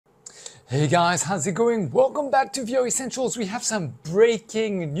Hey guys, how's it going? Welcome back to VR Essentials. We have some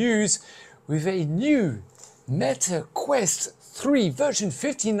breaking news with a new Meta Quest 3 version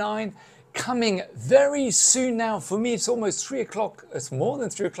 59 coming very soon now. For me, it's almost 3 o'clock. It's more than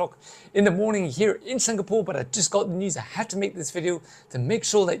 3 o'clock in the morning here in Singapore, but I just got the news. I had to make this video to make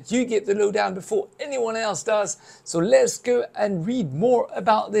sure that you get the lowdown before anyone else does. So let's go and read more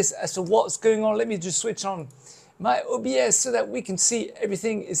about this as to what's going on. Let me just switch on my OBS so that we can see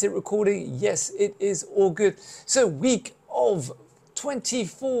everything. Is it recording? Yes, it is all good. So week of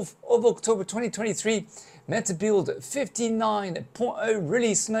 24th of October 2023, Meta Build 59.0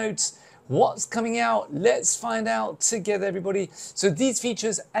 release notes. What's coming out? Let's find out together, everybody. So these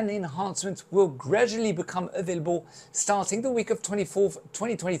features and enhancements will gradually become available starting the week of 24th,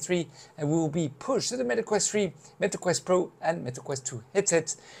 2023, and will be pushed to the Meta Quest 3, Meta Quest Pro, and Meta Quest 2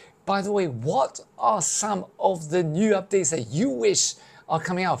 headsets. By the way, what are some of the new updates that you wish are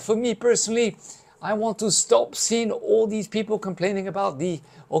coming out? For me personally, I want to stop seeing all these people complaining about the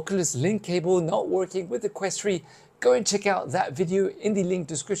Oculus Link cable not working with the Quest 3. Go and check out that video in the link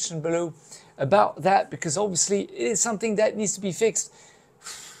description below about that, because obviously it is something that needs to be fixed.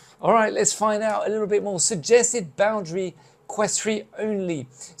 All right, let's find out a little bit more. Suggested boundary, Quest 3 only.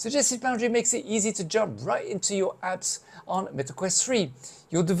 Suggested boundary makes it easy to jump right into your apps on Meta Quest 3.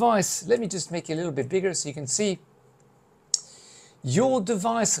 Your device, let me just make it a little bit bigger so you can see. Your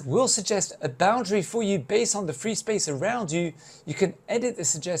device will suggest a boundary for you based on the free space around you. You can edit the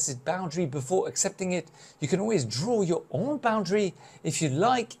suggested boundary before accepting it. You can always draw your own boundary if you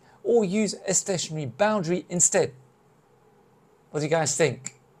like, or use a stationary boundary instead. What do you guys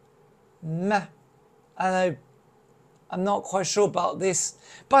think? Meh. I know. I'm not quite sure about this.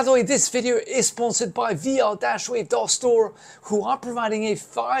 By the way, this video is sponsored by VR-Wave.store, who are providing a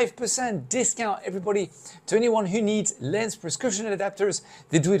 5% discount, everybody, to anyone who needs lens prescription adapters.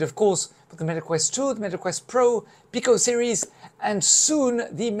 They do it, of course, for the Meta Quest 2, the Meta Quest Pro, Pico series, and soon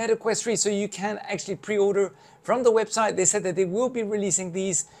the Meta Quest 3. So you can actually pre-order from the website. They said that they will be releasing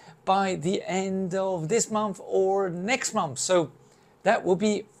these by the end of this month or next month. So that will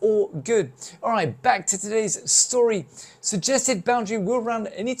be all good. All right, back to today's story. Suggested boundary will run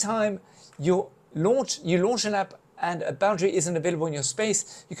anytime you launch an app and a boundary isn't available in your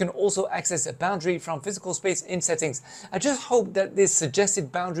space. You can also access a boundary from physical space in settings. I just hope that this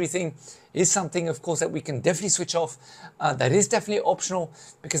suggested boundary thing is something, of course, that we can definitely switch off. That is definitely optional,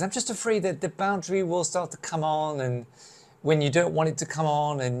 because I'm just afraid that the boundary will start to come on and when you don't want it to come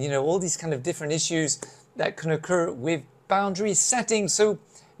on, and all these kind of different issues that can occur with boundary settings. So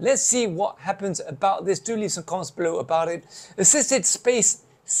let's see what happens about this. Do leave some comments below about it. Assisted space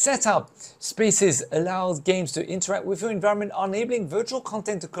setup. Spaces allows games to interact with your environment, enabling virtual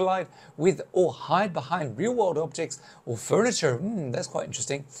content to collide with or hide behind real-world objects or furniture. That's quite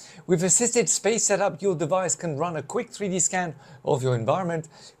interesting. With assisted space setup, your device can run a quick 3D scan of your environment,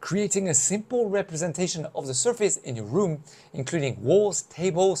 creating a simple representation of the surface in your room, including walls,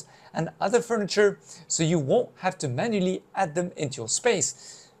 tables, and other furniture, so you won't have to manually add them into your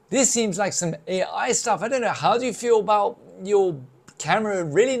space. This seems like some AI stuff. I don't know, how do you feel about your camera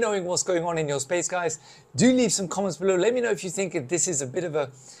really knowing what's going on in your space, guys? Do leave some comments below. Let me know if you think this is a bit of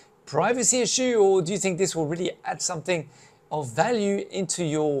a privacy issue, or do you think this will really add something of value into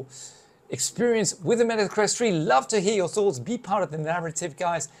your experience with the Meta Quest 3. Love to hear your thoughts. Be part of the narrative,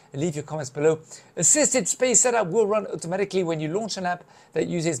 guys, and leave your comments below. Assisted space setup will run automatically when you launch an app that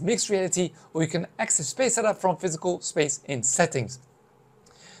uses mixed reality, or you can access space setup from physical space in settings.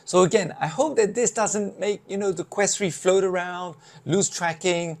 So again, I hope that this doesn't make the Quest 3 float around, lose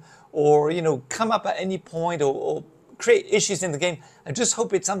tracking, or come up at any point, or create issues in the game. I just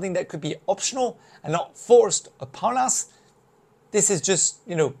hope it's something that could be optional and not forced upon us. This is just,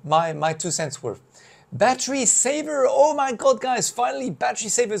 my 2 cents worth. Battery saver. Oh my God, guys, finally battery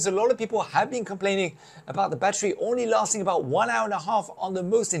savers. A lot of people have been complaining about the battery only lasting about 1.5 hours on the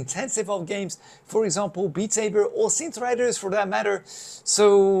most intensive of games. For example, Beat Saber or Synth Riders for that matter.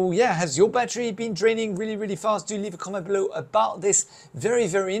 So yeah, has your battery been draining really, really fast? Do leave a comment below about this. Very,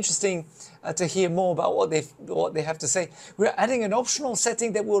 very interesting to hear more about what they have to say. We're adding an optional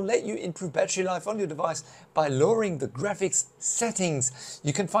setting that will let you improve battery life on your device by lowering the graphics settings.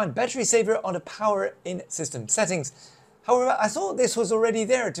 You can find battery saver on the power in system settings. However, I thought this was already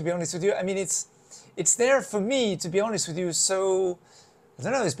there, to be honest with you. I mean, it's there for me, to be honest with you. So I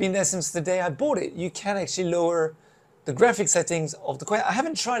don't know, it's been there since the day I bought it. You can actually lower the graphic settings of the Quest. I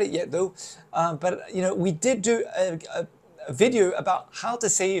haven't tried it yet though, but we did do a video about how to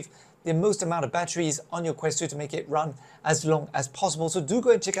save the most amount of batteries on your Quest 2 to make it run as long as possible. So do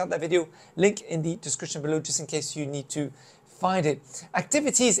go and check out that video, link in the description below, just in case you need to find it.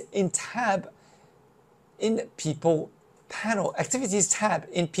 Activities in tab in people panel. Activities tab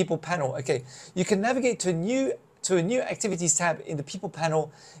in people panel. Okay, you can navigate to a new activities tab in the people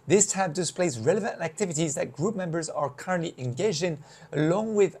panel. This tab displays relevant activities that group members are currently engaged in,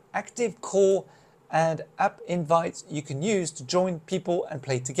 along with active core and app invites you can use to join people and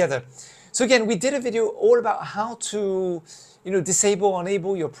play together. So again, we did a video all about how to disable,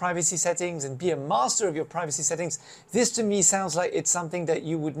 enable your privacy settings and be a master of your privacy settings. This to me sounds like it's something that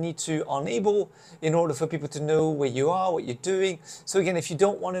you would need to enable in order for people to know where you are, what you're doing. So again, if you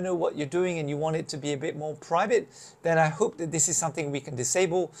don't want to know what you're doing and you want it to be a bit more private, then I hope that this is something we can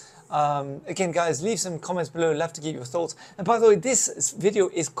disable. Again, guys, leave some comments below. I'd love to get your thoughts. And by the way, this video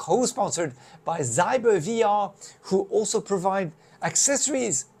is co-sponsored by Zyber VR, who also provide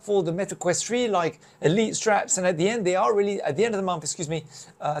accessories for the Meta Quest 3 like Elite straps, and at the end at the end of the month, excuse me,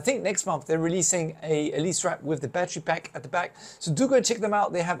 I think next month they're releasing a Elite strap with the battery pack at the back. So do go check them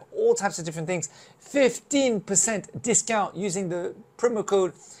out. They have all types of different things. 15% discount using the promo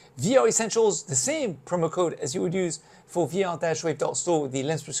code VR Essentials, the same promo code as you would use for VR-wave.store with the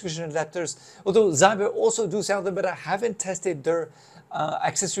lens prescription adapters. Although Zyber also do sell them, but I haven't tested their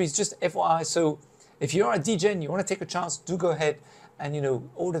accessories, just FYI. So if you are a DJ and you want to take a chance, do go ahead and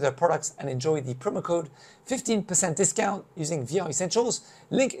order their products and enjoy the promo code 15% discount using VR Essentials.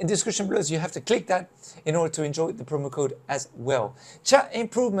 Link in description below, so you have to click that in order to enjoy the promo code as well. Chat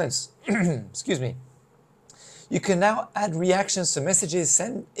improvements, excuse me. You can now add reactions to messages,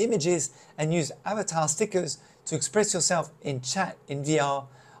 send images, and use avatar stickers to express yourself in chat in VR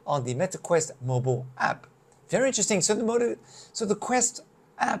on the Meta Quest mobile app. Very interesting. So the Quest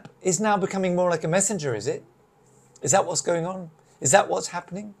app is now becoming more like a messenger, is it? Is that what's going on? Is that what's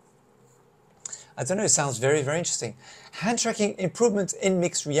happening? I don't know, it sounds very, very interesting. Hand tracking improvements in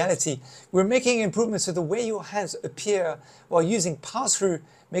mixed reality. We're making improvements to the way your hands appear while using pass-through,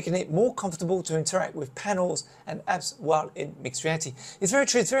 making it more comfortable to interact with panels and apps while in mixed reality. It's very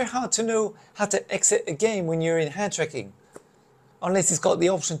true, it's very hard to know how to exit a game when you're in hand tracking, unless it's got the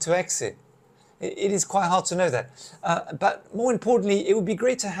option to exit. It is quite hard to know that. But more importantly, it would be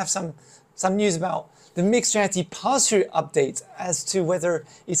great to have some news about the mixed reality pass-through update as to whether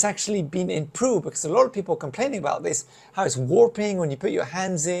it's actually been improved, because a lot of people are complaining about this, how it's warping when you put your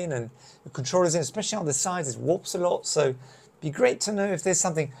hands in and the controllers in, especially on the sides, it warps a lot. So it'd be great to know if there's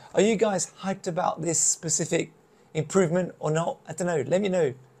something. Are you guys hyped about this specific improvement or not? I don't know. Let me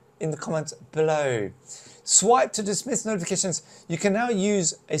know in the comments below. Swipe to dismiss notifications. You can now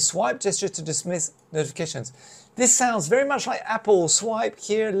use a swipe gesture to dismiss notifications. This sounds very much like Apple. Swipe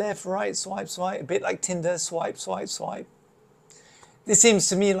here, left, right, swipe, swipe. A bit like Tinder, swipe, swipe, swipe. This seems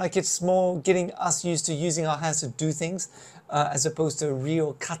to me like it's more getting us used to using our hands to do things as opposed to a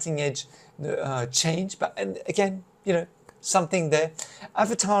real cutting edge change. But and again, something there.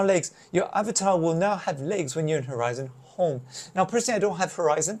 Avatar legs. Your avatar will now have legs when you're in Horizon Home. Now, personally, I don't have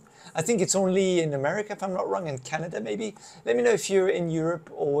Horizon. I think it's only in America, if I'm not wrong, and Canada maybe. Let me know if you're in Europe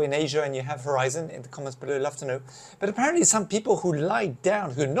or in Asia and you have Horizon in the comments below. I'd love to know. But apparently some people who lie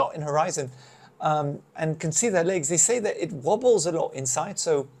down, who are not in Horizon, and can see their legs, they say that it wobbles a lot inside.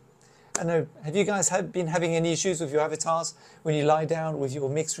 So I don't know, have you guys been having any issues with your avatars when you lie down with your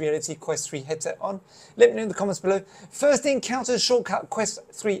mixed reality Quest 3 headset on? Let me know in the comments below. First encounters shortcut, Quest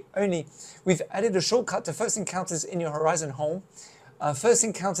 3 only. We've added a shortcut to first encounters in your Horizon Home. First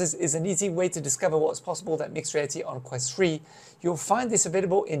encounters is an easy way to discover what's possible with mixed reality on Quest 3. You'll find this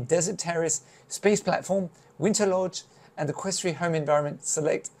available in Desert Terrace, Space Platform, Winter Lodge, and the Quest 3 home environment.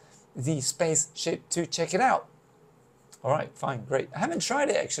 Select the spaceship to check it out. All right, fine, great. I haven't tried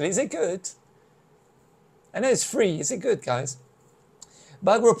it actually. Is it good? I know it's free. Is it good, guys?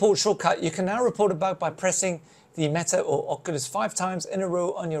 Bug report shortcut. You can now report a bug by pressing the Meta or Oculus 5 times in a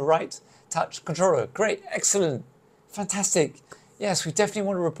row on your right touch controller. Great, excellent, fantastic. Yes, we definitely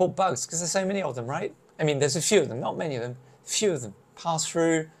want to report bugs because there's so many of them, right? I mean, there's a few of them, not many of them, few of them. Pass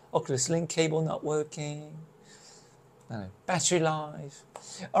through, Oculus Link cable not working, battery life.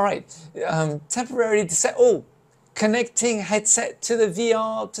 All right, temporarily connecting headset to the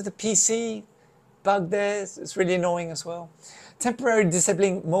VR, to the PC, bug there, it's really annoying as well. Temporarily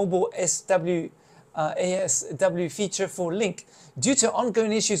disabling mobile ASW feature for Link. Due to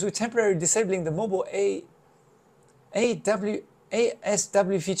ongoing issues with temporarily disabling the mobile ASW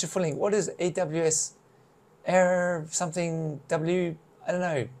feature for Link. What is AWS Air something W? I don't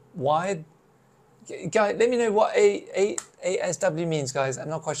know. Wide? Guys, let me know what ASW means, guys. I'm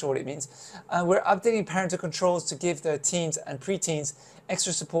not quite sure what it means. We're updating parental controls to give the teens and preteens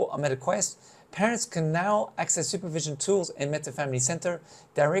extra support on Meta Quest. Parents can now access supervision tools in Meta Family Center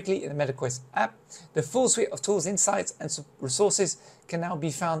directly in the MetaQuest app. The full suite of tools, insights, and resources can now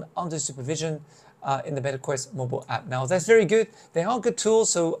be found under supervision in the MetaQuest mobile app. Now, that's very good. They are good tools,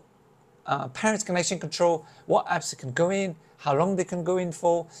 so parents can actually control what apps they can go in, how long they can go in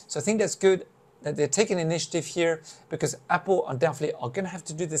for. So I think that's good that they're taking initiative here, because Apple undoubtedly are going to have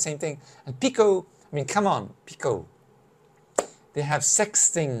to do the same thing. And Pico, I mean, come on, Pico. They have sex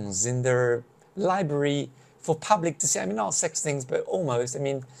things in their library for public to see. I mean, not sex things, but almost. I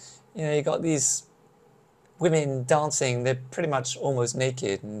mean, you know, you got these women dancing. They're pretty much almost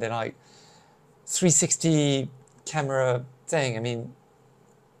naked, and they're like 360 camera thing. I mean,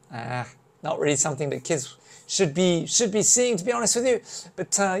 not really something that kids should be seeing, to be honest with you.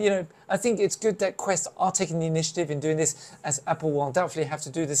 But you know, I think it's good that Quest are taking the initiative in doing this, as Apple will undoubtedly have to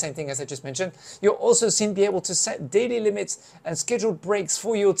do the same thing as I just mentioned. You'll also soon be able to set daily limits and scheduled breaks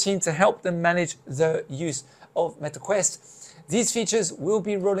for your team to help them manage the use of MetaQuest. These features will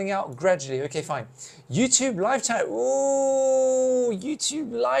be rolling out gradually. Okay, fine. YouTube live chat. Ooh,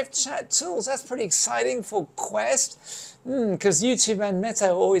 YouTube live chat tools. That's pretty exciting for Quest. Because YouTube and Meta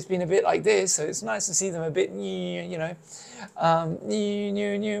have always been a bit like this, so it's nice to see them a bit new, you know,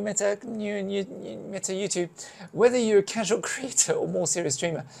 new Meta YouTube. Whether you're a casual creator or more serious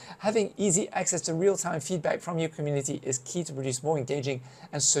streamer, having easy access to real-time feedback from your community is key to produce more engaging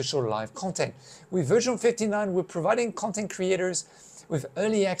and social live content. With version 59, we're providing content creators with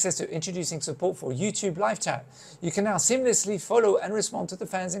early access to introducing support for YouTube live chat. You can now seamlessly follow and respond to the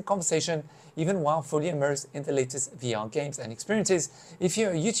fans in conversation, even while fully immersed in the latest VR games and experiences. If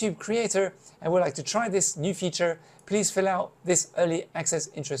you're a YouTube creator and would like to try this new feature, please fill out this early access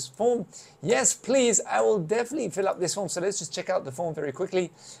interest form. Yes, please, I will definitely fill up this form. So let's just check out the form very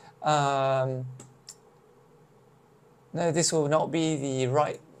quickly. No, this will not be the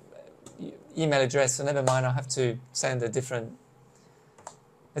right email address, so never mind, I'll have to send a different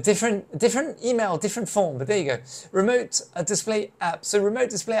email, different form, but there you go. Remote display app. So remote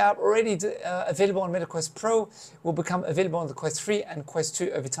display app already available on MetaQuest Pro will become available on the Quest 3 and Quest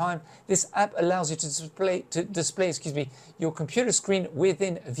 2 over time. This app allows you to display your computer screen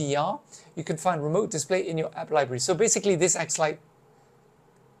within VR. You can find remote display in your app library. So basically this acts like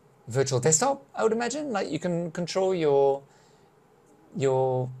virtual desktop, I would imagine. Like you can control your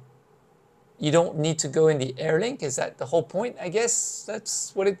you don't need to go in the Airlink. Is that the whole point? I guess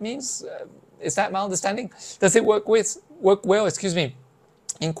that's what it means. Is that my understanding? Does it work well? Excuse me,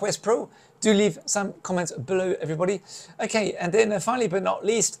 in Quest Pro? Do leave some comments below, everybody. Okay, and then finally but not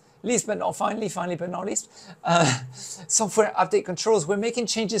least but not finally but not least, software update controls. We're making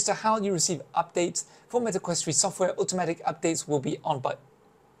changes to how you receive updates for MetaQuest 3 software. Automatic updates will be on by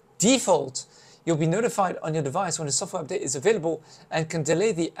default. You'll be notified on your device when a software update is available and can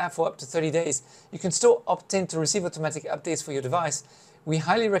delay the app for up to 30 days. You can still opt in to receive automatic updates for your device. We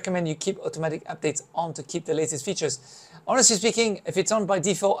highly recommend you keep automatic updates on to keep the latest features. Honestly speaking, if it's on by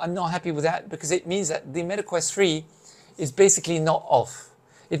default, I'm not happy with that, because it means that the MetaQuest 3 is basically not off.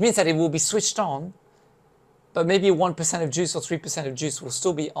 It means that it will be switched on, but maybe 1% of juice or 3% of juice will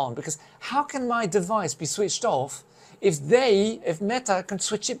still be on. Because how can my device be switched off if Meta can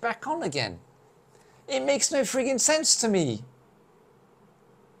switch it back on again? It makes no friggin' sense to me.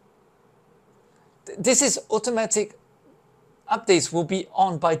 This is automatic updates will be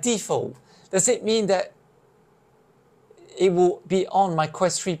on by default. Does it mean that it will be on my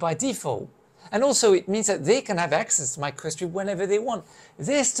Quest 3 by default? And also it means that they can have access to my Quest 3 whenever they want.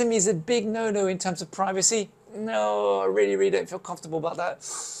 This to me is a big no-no in terms of privacy. No, I really don't feel comfortable about that.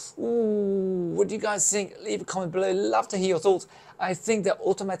 Ooh, what do you guys think? Leave a comment below. Love to hear your thoughts. I think that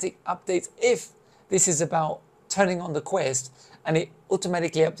automatic updates, if this is about turning on the Quest and it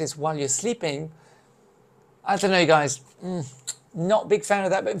automatically updates while you're sleeping, I don't know, guys. Not a big fan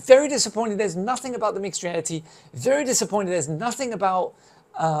of that, but very disappointed. There's nothing about the mixed reality. Very disappointed. There's nothing about,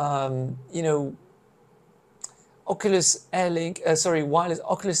 you know, Oculus Airlink, wireless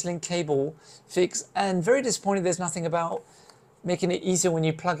Oculus Link cable fix. And very disappointed there's nothing about making it easier when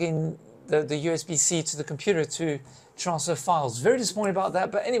you plug in the USB-C to the computer to transfer files. Very disappointed about that.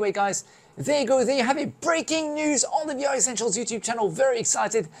 But anyway, guys, there you go. There you have it. Breaking news on the VR Essentials YouTube channel. Very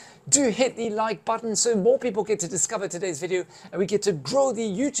excited. Do hit the like button so more people get to discover today's video and we get to grow the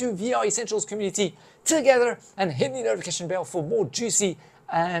YouTube VR Essentials community together, and hit the notification bell for more juicy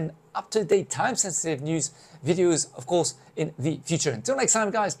and up-to-date time-sensitive news videos, of course, in the future. Until next time,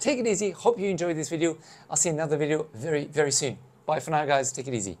 guys, take it easy. Hope you enjoyed this video. I'll see you in another video very soon. Bye for now, guys. Take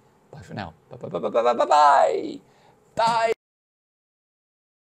it easy. Bye for now. Bye.